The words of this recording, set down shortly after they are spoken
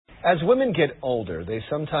As women get older, they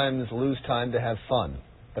sometimes lose time to have fun.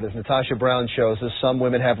 But as Natasha Brown shows us, some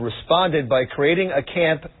women have responded by creating a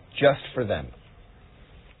camp just for them.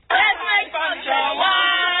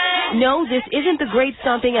 No, this isn't the great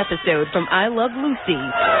stomping episode from I Love Lucy.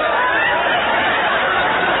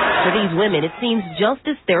 For these women, it seems just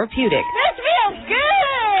as therapeutic. This feels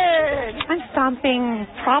good! I'm stomping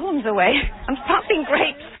problems away. I'm stomping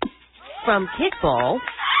grapes. From kickball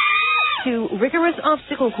to rigorous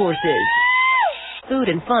obstacle courses, food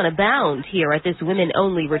and fun abound here at this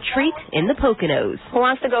women-only retreat in the Poconos. Who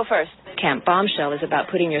wants to go first? Camp Bombshell is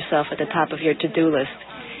about putting yourself at the top of your to-do list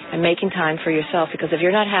and making time for yourself, because if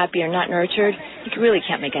you're not happy or not nurtured, you really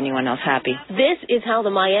can't make anyone else happy. This is how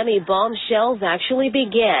the Miami Bombshells actually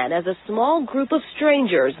began, as a small group of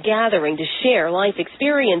strangers gathering to share life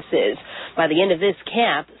experiences. By the end of this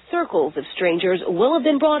camp, circles of strangers will have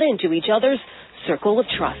been brought into each other's circle of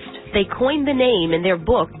trust. They coined the name in their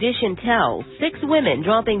book, Dish and Tell, 6 women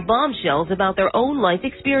dropping bombshells about their own life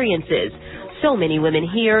experiences. So many women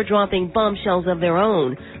here dropping bombshells of their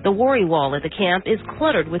own. The worry wall at the camp is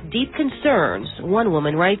cluttered with deep concerns. One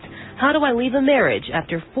woman writes, "How do I leave a marriage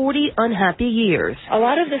after 40 unhappy years?" A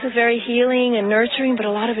lot of this is very healing and nurturing, but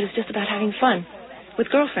a lot of it is just about having fun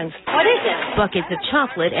with girlfriends. What is it? Buckets of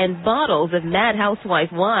chocolate and bottles of Mad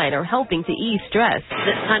Housewife wine are helping to ease stress.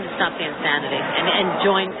 It's time to stop the insanity and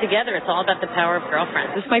join together. It's all about the power of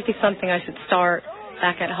girlfriends. This might be something I should start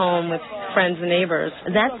back at home with friends and neighbors.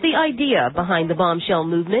 That's the idea behind the Bombshell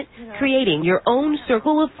movement, creating your own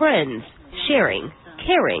circle of friends, sharing,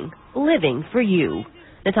 caring, living for you.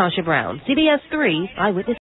 Natasha Brown, CBS 3 Eyewitness.